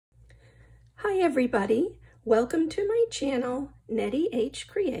Hi everybody, welcome to my channel,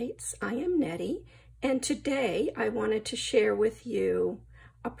 NettieHCreates. I am Nettie, and today I wanted to share with you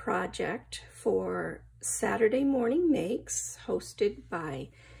a project for Saturday Morning Makes, hosted by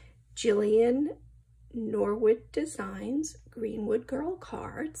Jillian Norwood Designs, Greenwood Girl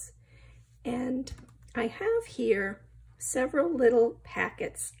Cards. And I have here several little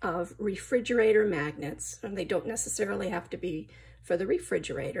packets of refrigerator magnets, and they don't necessarily have to be for the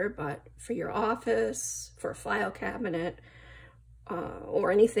refrigerator, but for your office, for a file cabinet,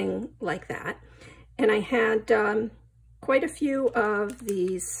 or anything like that. And I had quite a few of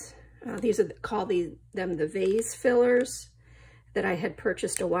these. These are them the vase fillers that I had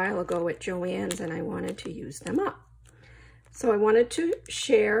purchased a while ago at Joann's, and I wanted to use them up. So I wanted to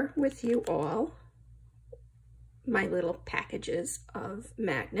share with you all my little packages of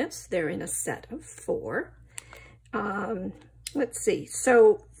magnets. They're in a set of 4. Let's see.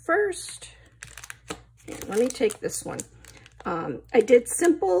 So first, let me take this one. I did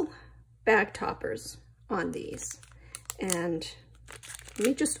simple bag toppers on these. And let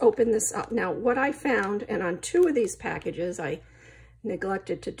me just open this up. Now, what I found, and on 2 of these packages, I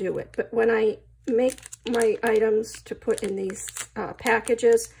neglected to do it. But when I make my items to put in these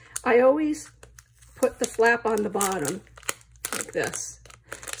packages, I always put the flap on the bottom like this,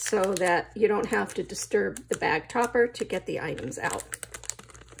 so that you don't have to disturb the bag topper to get the items out.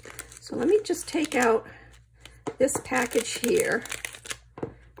 So let me just take out this package here.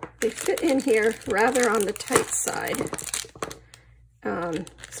 They fit in here rather on the tight side.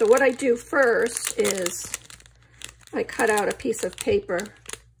 So what I do first is I cut out a piece of paper.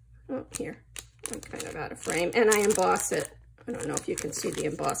 Oh, here, I'm kind of out of frame, and I emboss it. I don't know if you can see the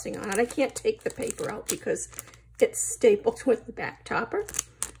embossing on it. I can't take the paper out because it's stapled with the back topper.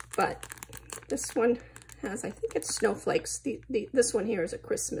 But this one has, I think it's snowflakes. This one here is a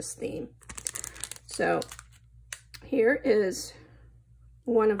Christmas theme. So here is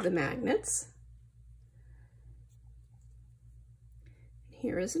one of the magnets.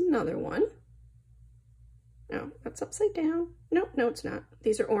 Here is another one. No, that's upside down. No, it's not.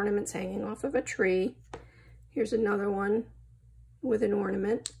 These are ornaments hanging off of a tree. Here's another one with an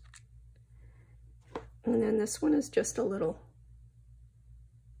ornament. And then this one is just a little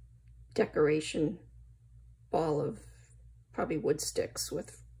decoration ball of probably wood sticks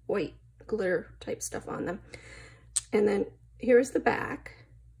with white glitter type stuff on them. And then here's the back.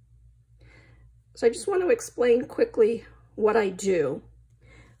 So I just want to explain quickly what I do.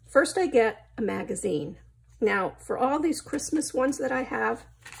 First, I get a magazine. Now, for all these Christmas ones that I have,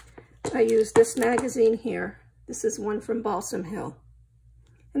 I use this magazine here. This is one from Balsam Hill.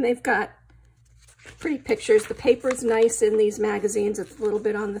 And they've got pretty pictures. The paper is nice in these magazines. It's a little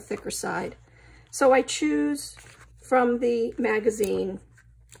bit on the thicker side. So I choose from the magazine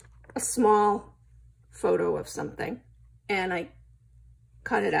a small photo of something, and I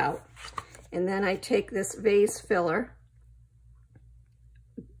cut it out. And then I take this vase filler,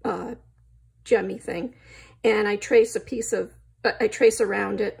 gemmy thing, and I trace I trace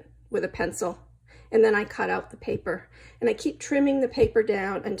around it with a pencil, and then I cut out the paper. And I keep trimming the paper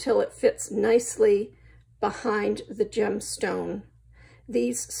down until it fits nicely behind the gemstone.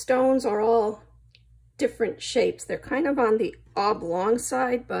 These stones are all different shapes. They're kind of on the oblong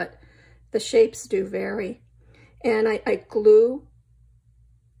side, but the shapes do vary. And I glue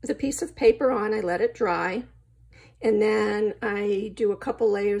the piece of paper on, I let it dry, and then I do a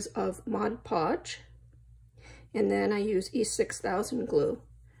couple layers of Mod Podge, and then I use E6000 glue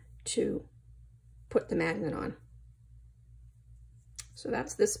to put the magnet on. So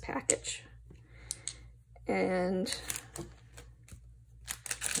that's this package. And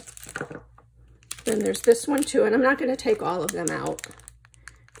then there's this one too, and I'm not going to take all of them out.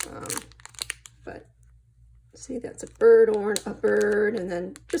 But see, that's a bird, and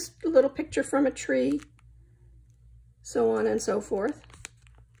then just a little picture from a tree, so on and so forth.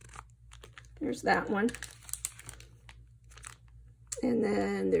 There's that one. And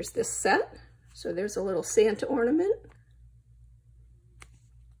then there's this set. So there's a little Santa ornament.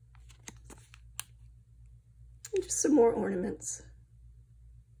 And just some more ornaments.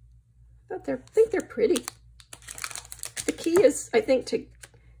 I think they're pretty. The key is, I think, to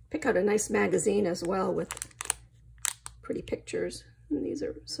pick out a nice magazine as well with pretty pictures. And these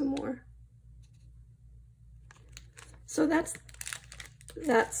are some more. So that's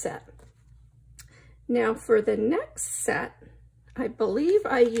that set. Now for the next set, I believe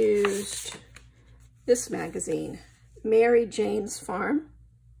I used this magazine, Mary Jane's Farm,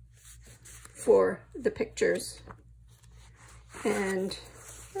 for the pictures. And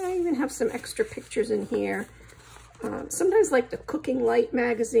I even have some extra pictures in here. sometimes like the Cooking Light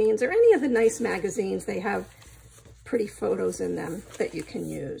magazines or any of the nice magazines, they have pretty photos in them that you can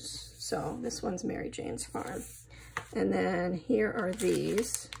use. So this one's Mary Jane's Farm. And then here are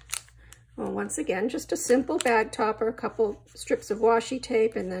these. Well, once again, just a simple bag topper, a couple strips of washi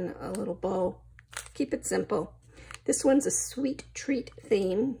tape, and then a little bow. Keep it simple. This one's a sweet treat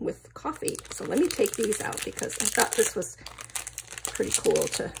theme with coffee. So let me take these out because I thought this was pretty cool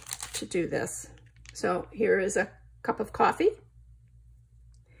to do this. So here is a cup of coffee,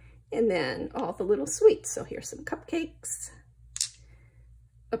 and then all the little sweets. So here's some cupcakes,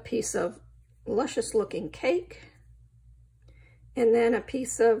 a piece of luscious looking cake, and then a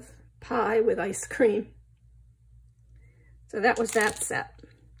piece of pie with ice cream. So that was that set.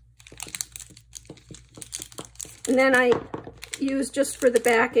 And then I used, just for the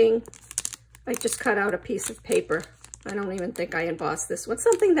backing, I just cut out a piece of paper. I don't even think I embossed this one.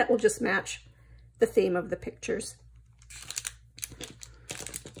 Something that will just match the theme of the pictures.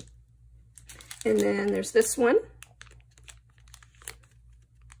 And then there's this one.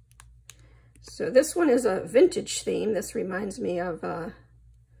 So this one is a vintage theme. This reminds me of,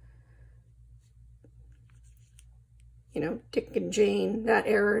 you know, Dick and Jane, that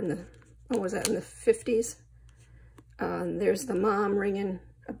era in the, what was that, in the 50s? There's the mom ringing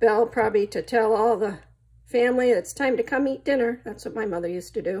a bell, probably to tell all the family it's time to come eat dinner. That's what my mother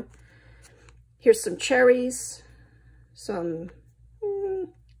used to do. Here's some cherries, some, I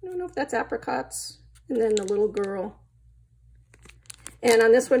don't know if that's apricots, and then the little girl. And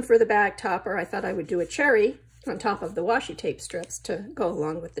on this one for the bag topper, I thought I would do a cherry on top of the washi tape strips to go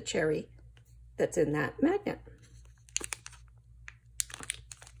along with the cherry that's in that magnet.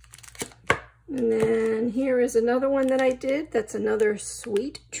 And then here is another one that I did. That's another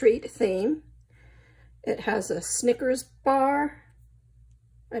sweet treat theme. It has a Snickers bar.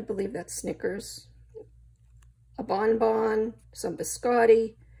 I believe that's Snickers. A bonbon, some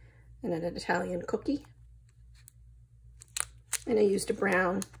biscotti, and an Italian cookie. And I used a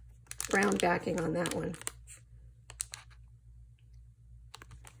brown backing on that one.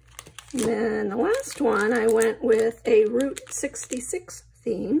 And then the last one, I went with a Route 66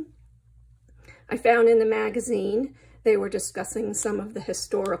 theme. I found in the magazine, they were discussing some of the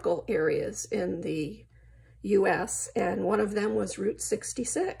historical areas in the US, and one of them was Route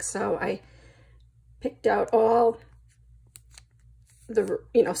 66. So I picked out all the,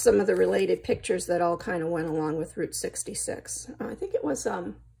 you know, some of the related pictures that all kind of went along with Route 66. I think it was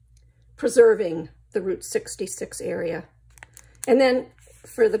preserving the Route 66 area. And then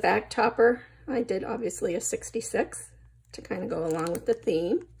for the back topper, I did obviously a 66 to kind of go along with the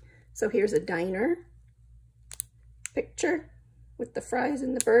theme. So here's a diner picture with the fries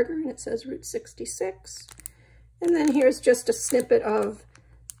and the burger, and it says Route 66. And then here's just a snippet of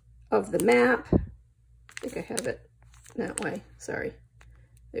the map. I think I have it that way, sorry.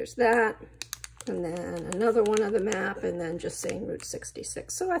 There's that, and then another one of the map, and then just saying Route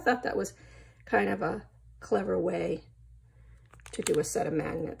 66. So I thought that was kind of a clever way to do a set of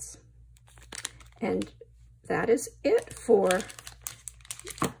magnets. And that is it for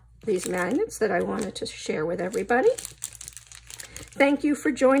these magnets that I wanted to share with everybody. Thank you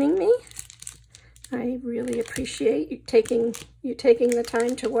for joining me. I really appreciate you taking the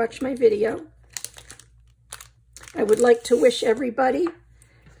time to watch my video. I would like to wish everybody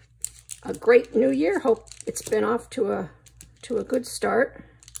a great new year. Hope it's been off to a good start,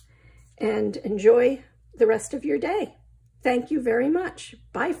 and enjoy the rest of your day. Thank you very much.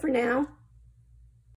 Bye for now.